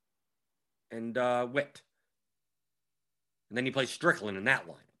Witt. And then you play Strickland in that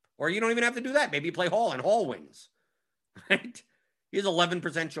lineup. Or you don't even have to do that. Maybe you play Hall and Hall wins, right? He's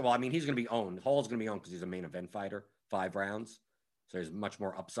 11% sure. Well, I mean, he's going to be owned. Hall's going to be owned because he's a main event fighter, 5 rounds. So there's much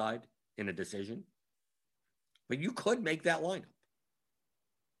more upside in a decision. But you could make that lineup.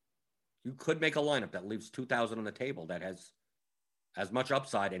 You could make a lineup that leaves 2,000 on the table that has as much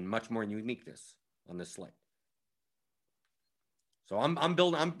upside and much more uniqueness on this slate. So I'm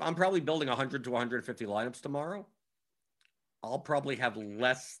probably building 100 to 150 lineups tomorrow. I'll probably have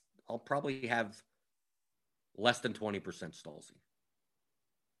less than 20% Stolze.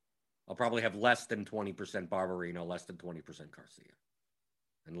 I'll probably have less than 20% Barberena, less than 20% Garcia.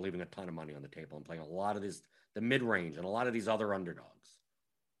 And leaving a ton of money on the table and playing a lot of the mid-range and a lot of these other underdogs.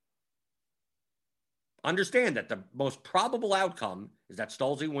 Understand that the most probable outcome is that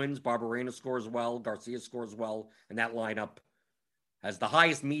Stolze wins, Barberena scores well, Garcia scores well, and that lineup has the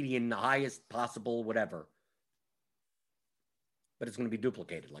highest median, the highest possible whatever. But it's going to be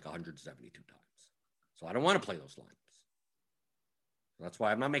duplicated like 172 times. So I don't want to play those lineups. That's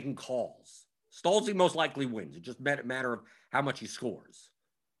why I'm not making calls. Stolze most likely wins. It's just a matter of how much he scores.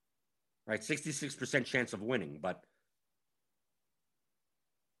 Right? 66% chance of winning, but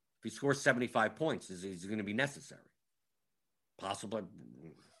if he scores 75 points, is he going to be necessary? Possibly.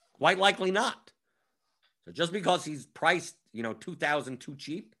 Quite likely not. So just because he's priced, 2,000 too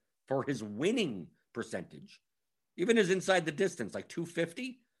cheap for his winning percentage, even his inside the distance, like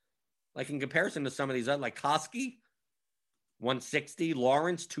 250, like in comparison to some of these other, like Koski, 160,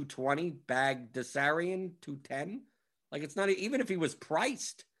 Lawrence, 220, Bagdasarian, 210. Like it's not, even if he was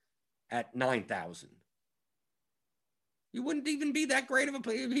priced at 9,000, He wouldn't even be that great of a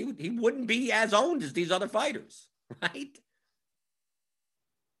player. He wouldn't be as owned as these other fighters, right?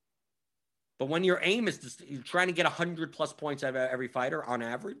 But when your aim is you're trying to get 100+ points out of every fighter on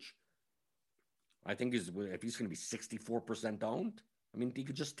average, I think if he's going to be 64% owned, I mean, you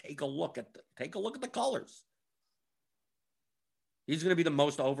could just take a look at the colors. He's going to be the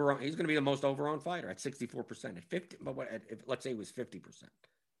most overowned. He's going to be the most overowned fighter at 64%. At 50, but if let's say it was 50%,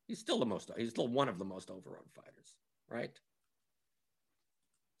 he's still one of the most overowned fighters, right?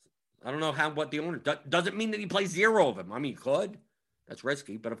 I don't know what the owner doesn't mean that he plays 0 of them. I mean, he could. That's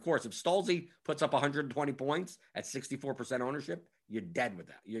risky, but of course, if Stolze puts up 120 points at 64% ownership, you're dead with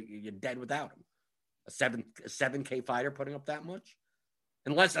that. You're dead without him. A 7K fighter putting up that much,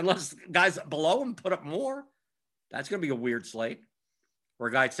 unless guys below him put up more, that's going to be a weird slate. Where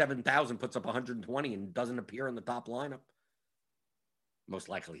a guy at 7,000 puts up 120 and doesn't appear in the top lineup. Most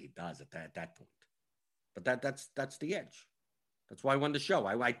likely he does at that point. But that's the edge. That's why I won the show.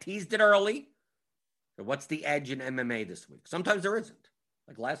 I teased it early. So what's the edge in MMA this week? Sometimes there isn't.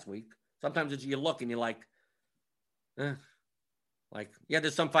 Like last week. Sometimes you look and you're like,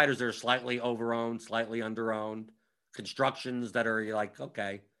 there's some fighters that are slightly overowned, slightly underowned. Constructions that are, you're like,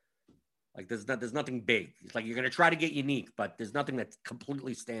 okay. Like there's nothing big. It's like you're going to try to get unique, but there's nothing that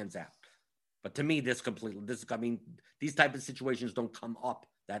completely stands out. But to me, these type of situations don't come up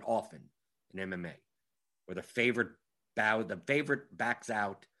that often in MMA, where the favorite backs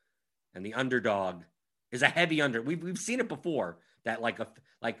out, and the underdog is a heavy under. We've seen it before that on an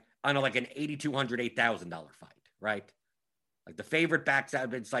 $8,200, $8,000 fight, right? Like the favorite backs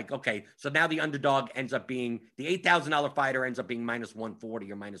out. It's like, okay, so now the underdog ends up being the $8,000 fighter ends up being minus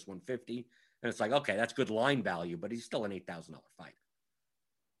 140 or minus 150. And it's like, okay, that's good line value, but he's still an $8,000 fighter.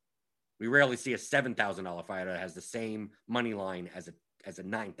 We rarely see a $7,000 fighter that has the same money line as a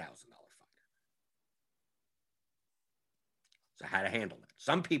 $9,000 fighter. So how to handle that.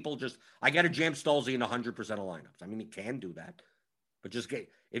 Some people I got to jam Stolze in 100% of lineups. I mean, he can do that, but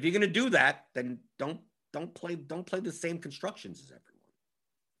if you're going to do that, then don't play the same constructions as everyone.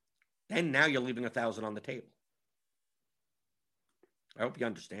 Then now you're leaving 1,000 on the table. I hope you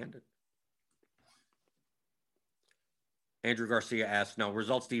understand it. Andrew Garcia asks, no,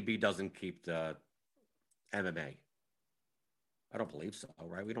 Results DB doesn't keep the MMA. I don't believe so,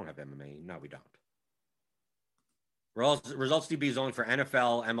 right? We don't have MMA. No, we don't. Results DB is only for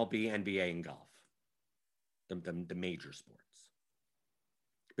NFL, MLB, NBA, and golf. The major sports.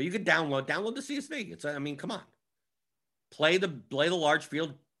 But you could download the CSV. Come on. Play the large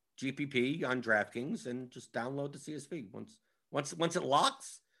field GPP on DraftKings and just download the CSV. Once it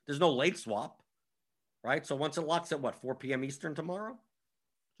locks, there's no late swap, right? So once it locks at 4 p.m. Eastern tomorrow,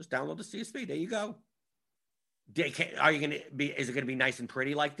 just download the CSV. There you go. Is it going to be nice and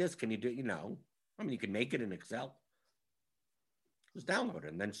pretty like this? Can you do, you can make it in Excel. Just download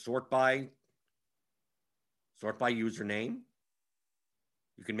it and then sort by username.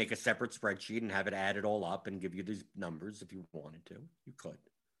 You can make a separate spreadsheet and have it add it all up and give you these numbers if you wanted to. You could.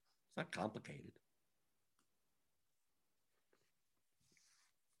 It's not complicated.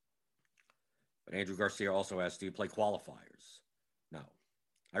 But Andrew Garcia also asked, do you play qualifiers? No.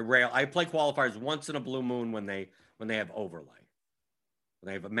 I play qualifiers once in a blue moon when they have overlay. When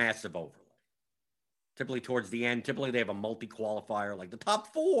they have a massive overlay. Typically towards the end, they have a multi-qualifier, like the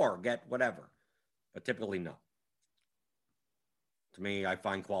top 4 get whatever. But typically no. To me, I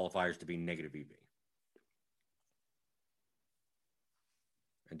find qualifiers to be negative EV.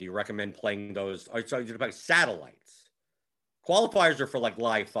 And do you recommend playing those? So you play satellites. Qualifiers are for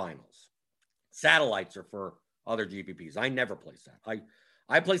live finals. Satellites are for other GPPs. I never play satellites.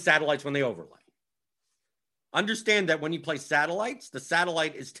 I play satellites when they overlay. Understand that when you play satellites, the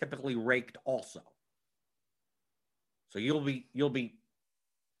satellite is typically raked also. So you'll be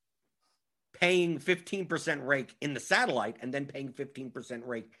paying 15% rake in the satellite and then paying 15%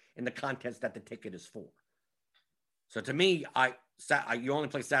 rake in the contest that the ticket is for. So to me, you only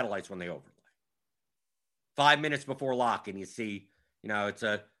play satellites when they overlay. 5 minutes before lock and you see, it's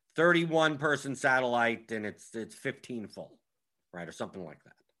a 31-person satellite and it's 15 full, right? Or something like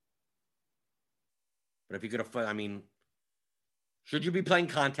that. But if you could afford, should you be playing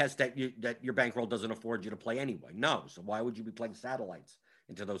contests that your bankroll doesn't afford you to play anyway? No. So why would you be playing satellites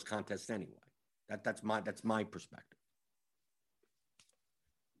into those contests anyway? That's my perspective.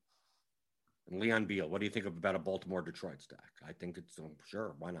 And Leon Beal, what do you think about a Baltimore-Detroit stack? I think it's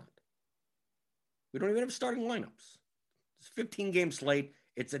sure. Why not? We don't even have starting lineups. It's a 15-game slate.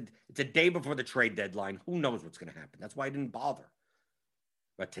 It's a day before the trade deadline. Who knows what's going to happen? That's why I didn't bother.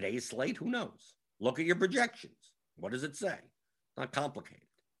 But today's slate, who knows? Look at your projections. What does it say? Not complicated.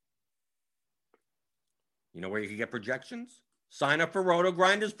 You know where you can get projections? Sign up for Roto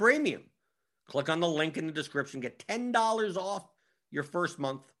Grinders Premium. Click on the link in the description. Get $10 off your first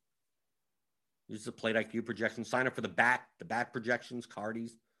month. Use the Plate IQ projection. Sign up for the back projections,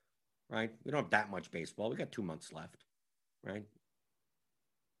 Cardies, right? We don't have that much baseball. We got 2 months left, right?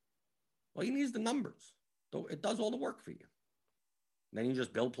 All you need is the numbers. It does all the work for you. Then you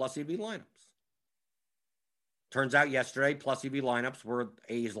just build plus EV lineups. Turns out yesterday, plus EV lineups were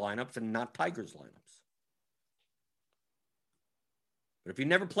A's lineups and not Tigers lineups. But if you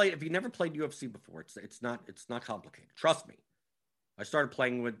never played UFC before, it's not complicated. Trust me. I started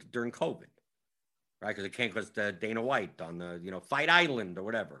playing during COVID, right? Because it came because Dana White on the Fight Island or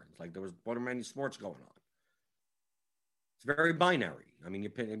whatever. It's like there wasn't many sports going on. It's very binary. I mean,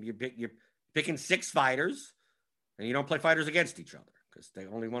 you're picking 6 fighters, and you don't play fighters against each other because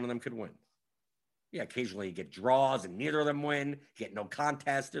only one of them could win. Yeah, occasionally you get draws and neither of them win. You get no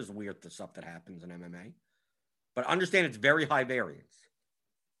contest. There's weird stuff that happens in MMA. But understand it's very high variance.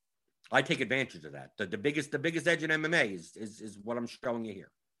 I take advantage of that. The biggest edge in MMA is what I'm showing you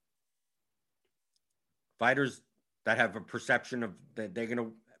here. Fighters that have a perception of that they're going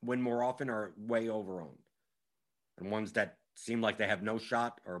to win more often are way over-owned. And ones that seem like they have no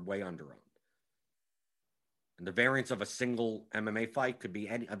shot are way under-owned. And the variance of a single MMA fight could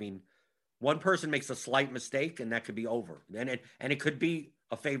be one person makes a slight mistake and that could be over. And it could be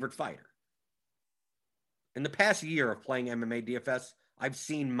a favorite fighter. In the past year of playing MMA DFS, I've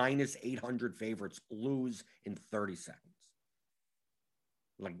seen minus 800 favorites lose in 30 seconds.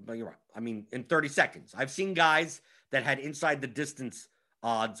 But you're right. I mean, in 30 seconds. I've seen guys that had inside the distance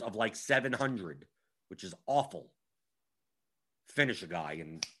odds of like 700, which is awful, finish a guy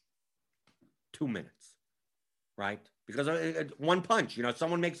in 2 minutes, right? Because one punch,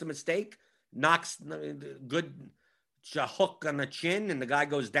 someone makes a mistake, knocks good hook on the chin, and the guy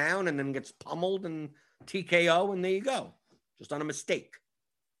goes down and then gets pummeled and TKO, and there you go. Just on a mistake.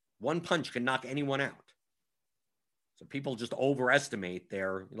 One punch can knock anyone out. So people just overestimate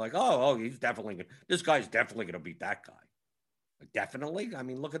this guy's definitely going to beat that guy. Like, definitely? I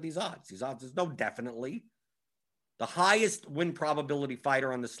mean, look at these odds. There's no definitely. The highest win probability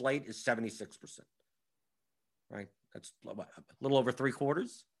fighter on the slate is 76%. Right? That's a little over 3/4.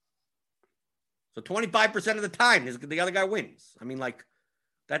 So 25% of the time, the other guy wins. I mean, like,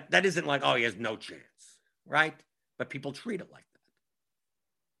 that isn't like, oh, he has no chance. Right? But people treat it like that.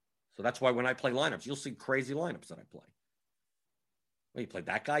 So that's why when I play lineups, you'll see crazy lineups that I play. Well, you played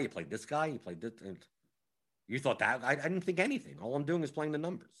that guy, you played this guy, you played this. And you thought that. I didn't think anything. All I'm doing is playing the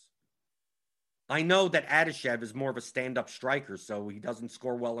numbers. I know that Adeshev is more of a stand-up striker, so he doesn't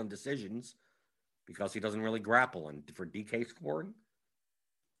score well in decisions because he doesn't really grapple. And for DK scoring,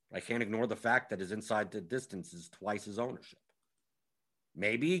 I can't ignore the fact that his inside the distance is twice his ownership.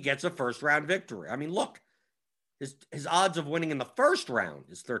 Maybe he gets a first-round victory. I mean, look. His odds of winning in the first round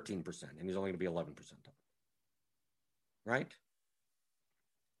is 13%, and he's only going to be 11% on. Right?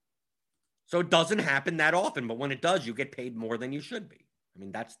 So it doesn't happen that often, but when it does, you get paid more than you should be. I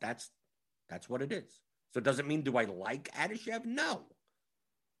mean, that's what it is. So does it mean, do I like Adeshev? No.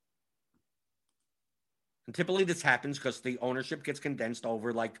 And typically this happens because the ownership gets condensed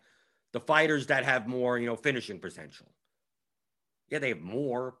over like the fighters that have more, finishing potential. Yeah, they have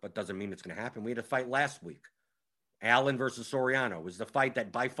more, but doesn't mean it's going to happen. We had a fight last week. Allen versus Soriano was the fight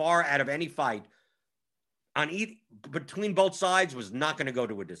that by far out of any fight between both sides was not going to go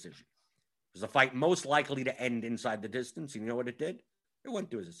to a decision. It was the fight most likely to end inside the distance. And you know what it did? It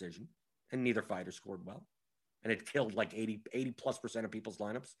went to a decision, and neither fighter scored well. And it killed like 80+% of people's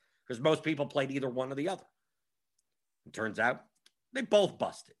lineups because most people played either one or the other. It turns out they both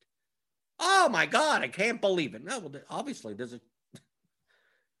busted. Oh my God, I can't believe it. No, well, obviously there's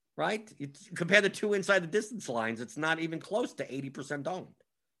right? Compare the two inside the distance lines, it's not even close to 80% owned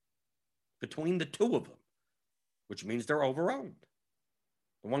between the two of them, which means they're over-owned.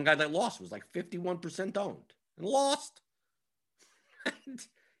 The one guy that lost was like 51% owned and lost.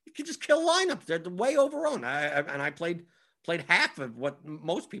 You can just kill lineups. They're way over-owned. I played half of what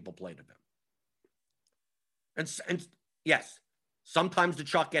most people played of them. And yes, sometimes the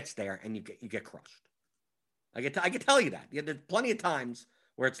chalk gets there and you get crushed. I can tell you that. Yeah, there's plenty of times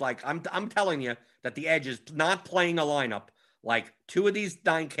where it's like, I'm telling you that the edge is not playing a lineup like two of these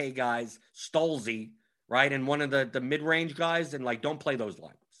 9K guys, Stolze, right, and one of the mid-range guys, and like, don't play those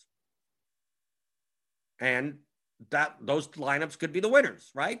lineups. And those lineups could be the winners,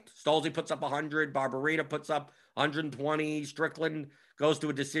 right? Stolze puts up 100, Barbarita puts up 120, Strickland goes to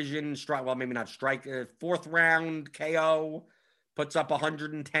a decision, maybe not strike, fourth round KO, puts up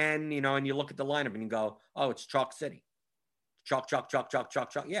 110, and you look at the lineup and you go, oh, it's Chalk City. Chalk.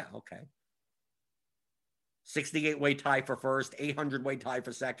 Yeah, okay. 68-way tie for first, 800-way tie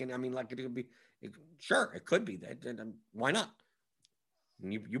for second. I mean, like, it could be, sure, it could be that. And why not?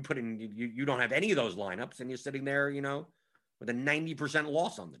 And you put in, you don't have any of those lineups, and you're sitting there, with a 90%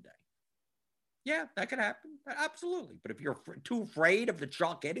 loss on the day. Yeah, that could happen. Absolutely. But if you're too afraid of the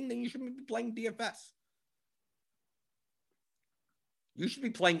chalk hitting, then you shouldn't be playing DFS. You should be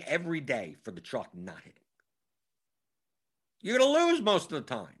playing every day for the chalk not hitting. You're going to lose most of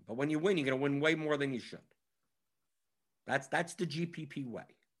the time, but when you win, you're going to win way more than you should. That's the GPP way.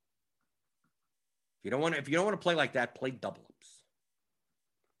 If you don't want to play like that, play double ups.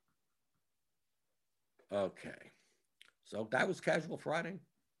 Okay, so that was Casual Friday.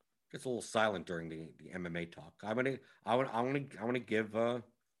 Gets a little silent during the MMA talk. I want to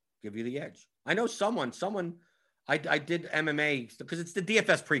give you the edge. I know someone. I did MMA because it's the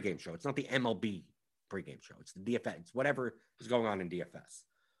DFS pregame show. It's not the MLB pregame show. It's the DFS. It's whatever is going on in DFS.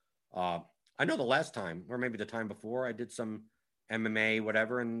 I know the last time, or maybe the time before, I did some MMA,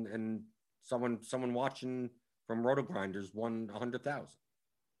 whatever, and someone watching from Roto Grinders won 100,000.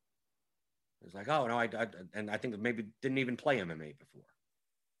 It's like, oh no, and I think maybe didn't even play MMA before.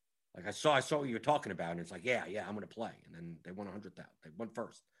 Like I saw what you were talking about, and it's like, yeah, I'm going to play, and then they won 100,000. They won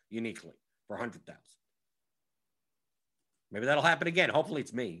first uniquely for 100,000. Maybe that'll happen again. Hopefully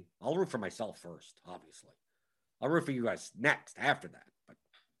it's me. I'll root for myself first, obviously. I'll root for you guys next after that. But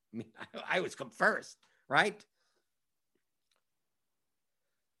I mean, I always come first, right?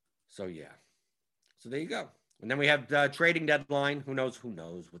 So, yeah. So there you go. And then we have trading deadline. Who knows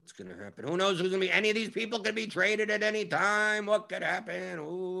what's going to happen? Who knows who's going to be? Any of these people can be traded at any time. What could happen?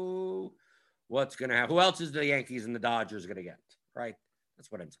 Ooh, what's going to happen? Who else is the Yankees and the Dodgers going to get, right? That's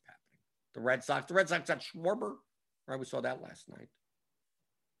what ends up happening. The Red Sox got Schwarber. Right, we saw that last night.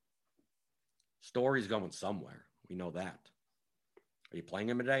 Story's going somewhere. We know that. Are you playing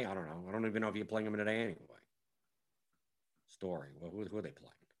him today? I don't know. I don't even know if you're playing him today anyway. Story. Well, who are they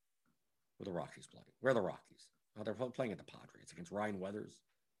playing? Who are the Rockies playing? Where are the Rockies? Oh, they're playing at the Padres against Ryan Weathers.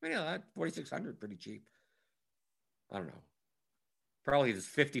 I mean, that 4,600, pretty cheap. I don't know. Probably it's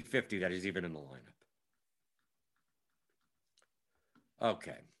 50-50 that he's even in the lineup.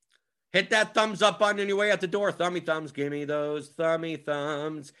 Okay. Hit that thumbs up button on your way out the door. Thummy thumbs. Give me those thummy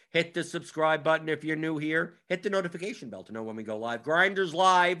thumbs. Hit the subscribe button if you're new here. Hit the notification bell to know when we go live. Grinders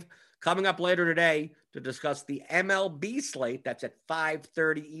Live coming up later today to discuss the MLB slate. That's at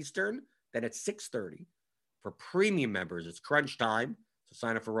 5:30 Eastern. Then at 6:30 for premium members. It's crunch time. So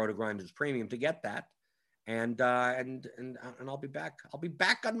sign up for Roto Grinders Premium to get that. And I'll be back. I'll be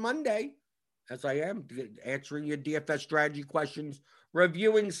back on Monday, as I am, answering your DFS strategy questions,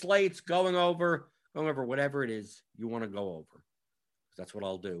 reviewing slates, going over whatever it is you want to go over. That's what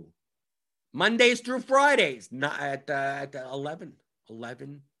I'll do. Mondays through Fridays, not at 11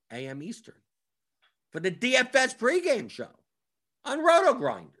 a.m. Eastern for the DFS pregame show on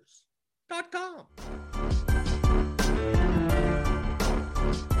RotoGrinders.com.